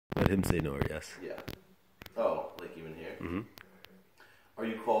him say no or yes. Yeah. Oh, like even here? Mm-hmm. Are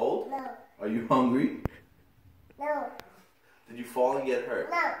you cold? No. Are you hungry? No. Did you fall and get hurt?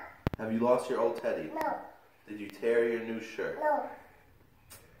 No. Have you lost your old teddy? No. Did you tear your new shirt? No.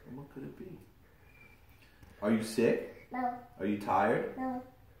 And what could it be? Are you sick? No. Are you tired? No.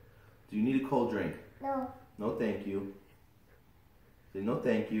 Do you need a cold drink? No. No, thank you. Say no,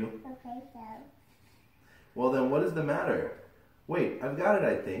 thank you. Okay, so. Well, then what is the matter? Wait, I've got it,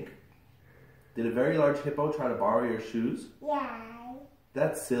 I think. Did a very large hippo try to borrow your shoes? Yeah.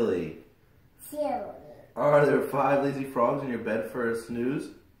 That's silly. Silly. Are there 5 lazy frogs in your bed for a snooze?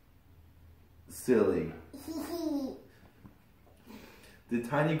 Silly. Did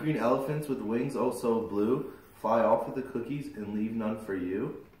tiny green elephants with wings oh so blue fly off with the cookies and leave none for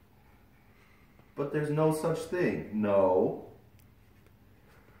you? But there's no such thing. No.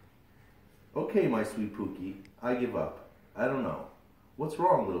 Okay, my sweet Pookie, I give up. I don't know. What's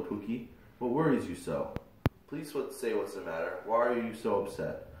wrong, little Pookie? What worries you so? Please say what's the matter. Why are you so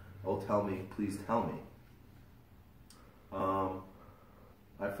upset? Oh, tell me. Please tell me.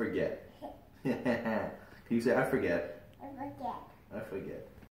 I forget. Can you say, I forget? I forget. I forget.